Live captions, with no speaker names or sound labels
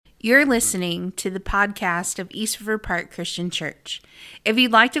You're listening to the podcast of East River Park Christian Church. If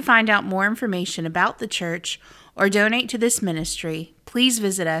you'd like to find out more information about the church or donate to this ministry, please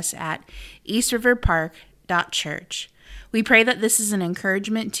visit us at eastriverpark.church. We pray that this is an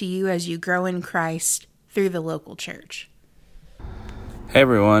encouragement to you as you grow in Christ through the local church. Hey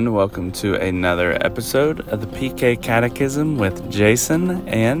everyone, welcome to another episode of the PK Catechism with Jason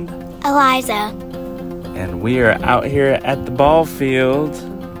and Eliza. And we are out here at the ball field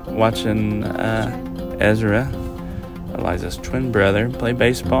watching Ezra, Eliza's twin brother, play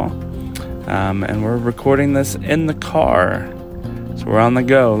baseball. And we're recording this in the car. So we're on the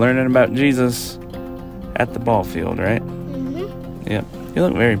go, learning about Jesus at the ball field, right? Mm-hmm. Yep. You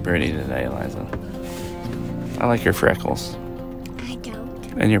look very pretty today, Eliza. I like your freckles. I don't.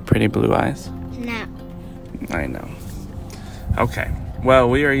 And your pretty blue eyes. No. I know. Okay. Well,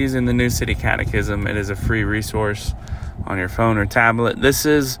 we are using the New City Catechism. It is a free resource on your phone or tablet. This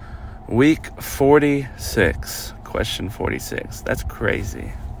is week 46, question 46. That's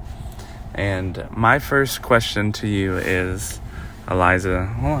crazy. And my first question to you is, Eliza,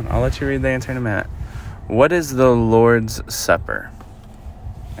 hold on, I'll let you read the answer in a minute. What is the Lord's Supper?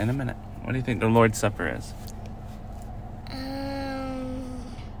 In a minute. What do you think the Lord's Supper is? I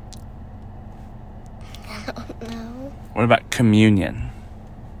don't know. What about communion?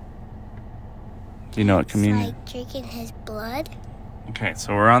 Do you know what communion? It's like drinking his blood. Okay,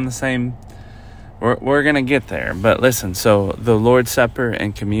 so we're on the same. We're gonna get there, but listen. So the Lord's Supper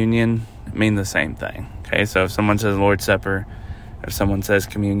and communion mean the same thing. Okay, so if someone says Lord's Supper, if someone says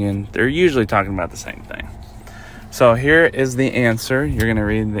communion, they're usually talking about the same thing. So here is the answer. You're gonna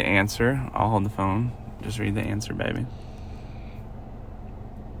read the answer. I'll hold the phone. Just read the answer, baby.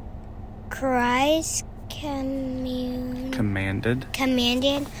 Christ Commanded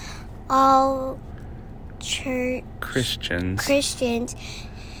all Christians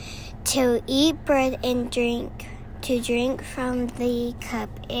to eat bread and drink from the cup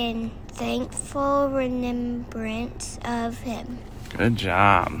in thankful remembrance of him. Good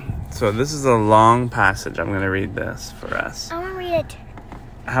job. So this is a long passage. I'm going to read this for us. I want to read it.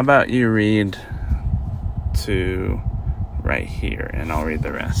 How about you read to right here, and I'll read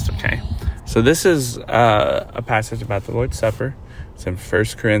the rest, okay? So this is a passage about the Lord's Supper. It's in 1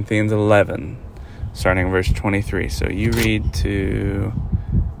 Corinthians 11, starting in verse 23. So you read to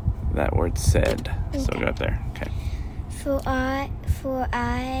that word said. Okay. So go up there. Okay. For I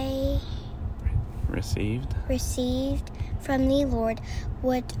received from the Lord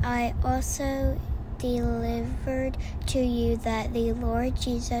what I also delivered to you, that the Lord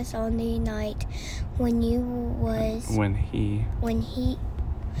Jesus on the night when he was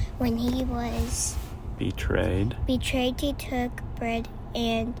betrayed, he took bread,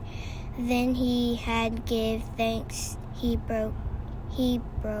 and then he had give thanks. He broke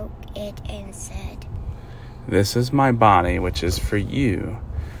it and said, "This is my body, which is for you.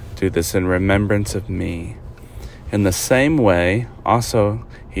 Do this in remembrance of me." In the same way, also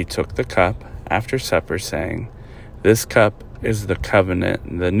he took the cup after supper, saying, "This cup is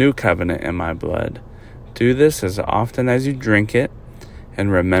the new covenant in my blood. Do this as often as you drink it in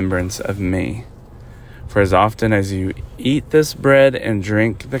remembrance of me. For as often as you eat this bread and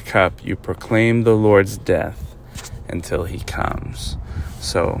drink the cup, you proclaim the Lord's death until he comes."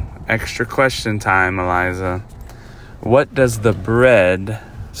 So, extra question time, Eliza. What does the bread...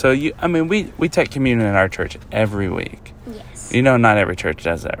 So, we take communion in our church every week. Yes. You know, not every church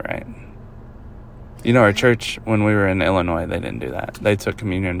does that, right? You know, our church, when we were in Illinois, they didn't do that. They took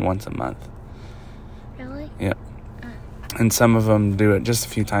communion once a month. Really? Yep. And some of them do it just a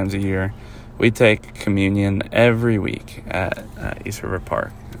few times a year. We take communion every week at East River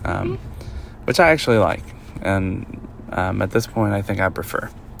Park, which I actually like. And at this point, I think I prefer.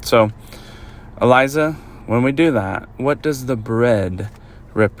 So, Eliza, when we do that, what does the bread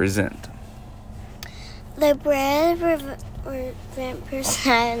represent? The bread represents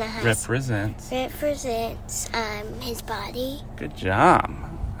his body. Good job.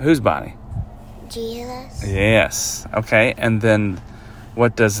 Whose body? Jesus. Yes. Okay. And then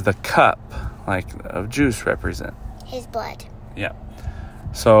what does the cup, of juice, represent? His blood. Yeah.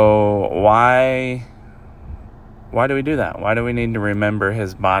 So why do we do that? Why do we need to remember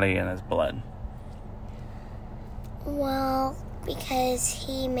his body and his blood? Well, because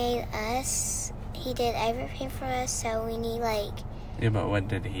he made us. He did everything for us, so we need, Yeah, but what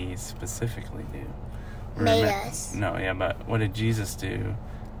did he specifically do? Made us. No, yeah, but what did Jesus do?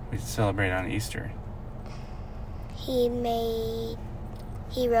 We celebrate on Easter. He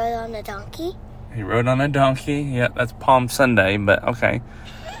rode on a donkey. He rode on a donkey. Yeah, that's Palm Sunday, but okay.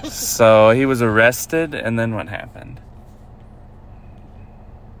 So he was arrested, and then what happened?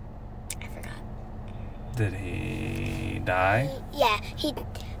 Did he die?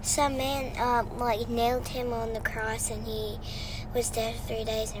 Some man nailed him on the cross, and he was dead 3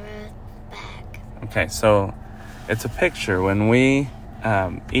 days and rose back. Okay, so it's a picture. When we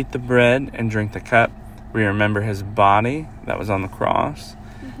eat the bread and drink the cup, we remember his body that was on the cross,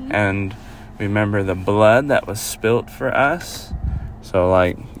 and we remember the blood that was spilt for us. So,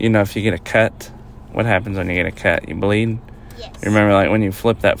 if you get a cut, what happens when you get a cut? You bleed? Yes. You remember, when you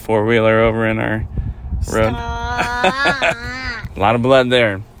flip that four-wheeler over in our road? A lot of blood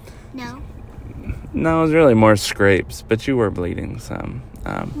there. No, it was really more scrapes, but you were bleeding some.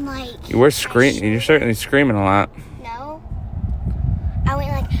 You were screaming. You're certainly screaming a lot. No. I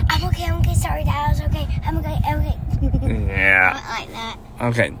went I'm okay, sorry, Dad, I was okay, I'm okay. Yeah. I went like that.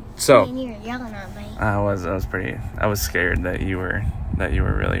 Okay, so. And you were yelling at me. I was scared that you were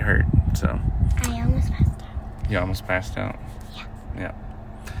really hurt, so. I almost passed out. You almost passed out? Yeah.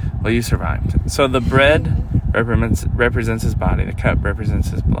 Well, you survived. So the bread represents his body. The cup represents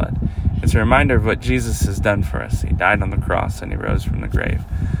his blood. It's a reminder of what Jesus has done for us. He died on the cross and he rose from the grave.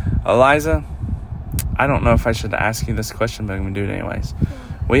 Eliza, I don't know if I should ask you this question, but I'm going to do it anyways. Yeah.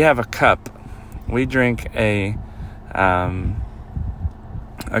 We have a cup. We drink a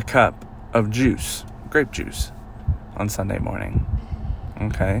cup of juice, grape juice, on Sunday morning.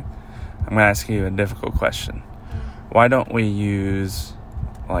 Okay? I'm going to ask you a difficult question. Why don't we use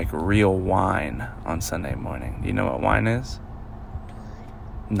real wine on Sunday morning? Do you know what wine is?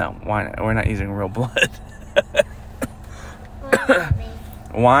 No, wine. We're not using real blood. What does that mean?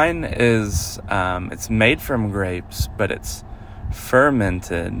 Wine is, it's made from grapes, but it's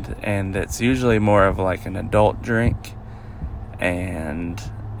fermented, and it's usually more of an adult drink. And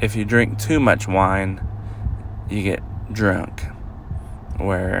if you drink too much wine, you get drunk,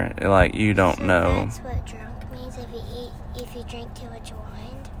 where you don't know. That's what drunk means. If you drink too much wine.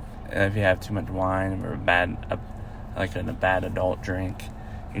 If you have too much wine or a bad adult drink,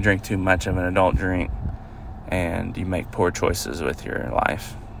 you drink too much of an adult drink, and you make poor choices with your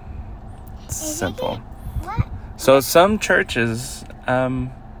life. It's simple. What? So some churches,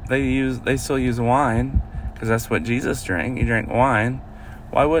 they still use wine because that's what Jesus drank. He drank wine.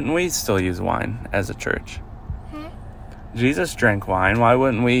 Why wouldn't we still use wine as a church? Jesus drank wine. Why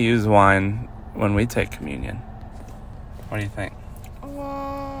wouldn't we use wine when we take communion? What do you think?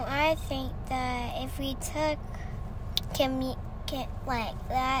 Well, I think that if we took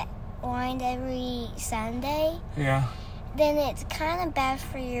that wine every Sunday, then it's kind of bad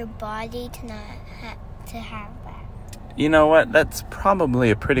for your body to not to have that. You know what? That's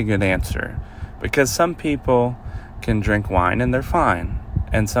probably a pretty good answer, because some people can drink wine and they're fine,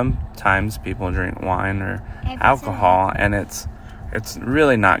 and sometimes people drink wine or alcohol and it's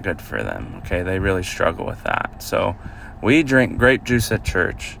really not good for them. Okay, they really struggle with that. So we drink grape juice at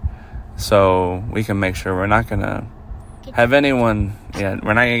church, so we can make sure we're not gonna have anyone. We're not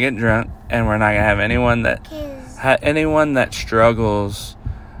gonna get drunk, and we're not gonna have anyone that struggles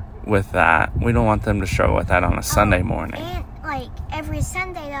with that. We don't want them to struggle with that on a Sunday morning. And every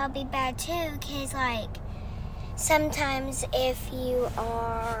Sunday that'll be bad too, because sometimes if you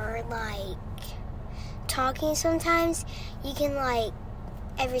are talking, sometimes you can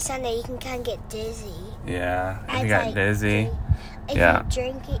every Sunday you can kind of get dizzy. Yeah, if you got dizzy. If you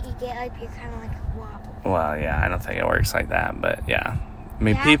drink it, you get you're kind of wobble. Well, yeah, I don't think it works like that, but yeah. I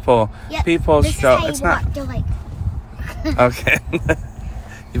mean, people this struggle. Is how you It's walk. not. They're Okay.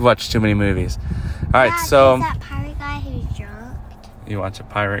 You've watched too many movies. All right, Dad, so there's that pirate guy who's drunk. you watch a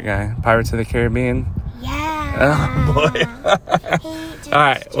pirate guy, Pirates of the Caribbean. Yeah. Oh boy. All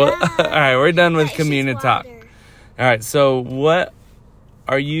right. Well, all right. We're done with communion talk. All right. So, what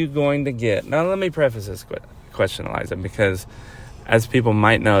are you going to get? Now, let me preface this question, Eliza, because as people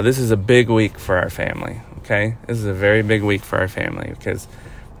might know, this is a big week for our family. Okay, this is a very big week for our family because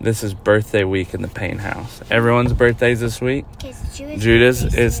this is birthday week in the Payne house. Everyone's birthday's this week.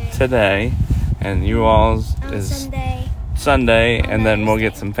 Judah's is today, and you all's is Sunday, and then we'll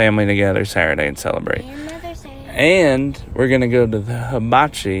get some family together Saturday and celebrate. And we're going to go to the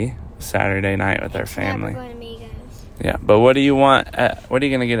hibachi Saturday night with our family. Yeah, but what do you want? What are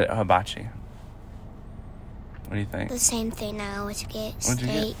you going to get at hibachi? What do you think? The same thing I always get. What'd Steak.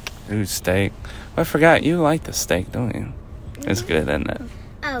 you get? Ooh, steak. Well, I forgot. You like the steak, don't you? It's good, isn't it?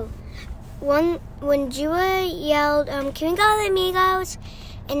 Oh, when Jua yelled, can we go to the Amigos?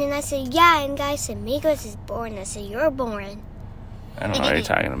 And then I said, yeah, and the guy said, Amigos is boring. I said, you're boring. I don't know what you're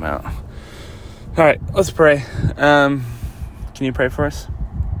talking about. All right, let's pray. Can you pray for us?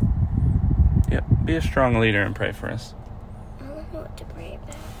 Yep, be a strong leader and pray for us. I don't know what to pray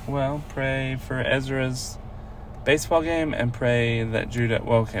about. Well, pray for Ezra's baseball game and pray that Judah...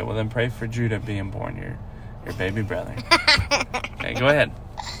 Well, okay, well then pray for Judah being born, your baby brother. Okay, go ahead.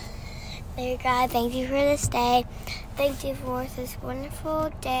 Dear God, thank you for this day. Thank you for this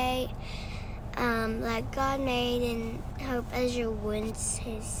wonderful day that God made, and hope Ezra wins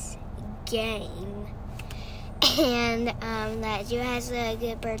his game. And that you has a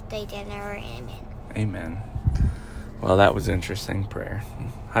good birthday dinner. Amen. Amen. Well, that was interesting prayer.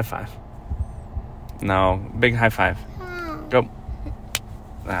 High five. No, big high five. Oh. Go.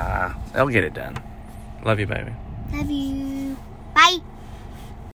 They'll get it done. Love you, baby. Love you.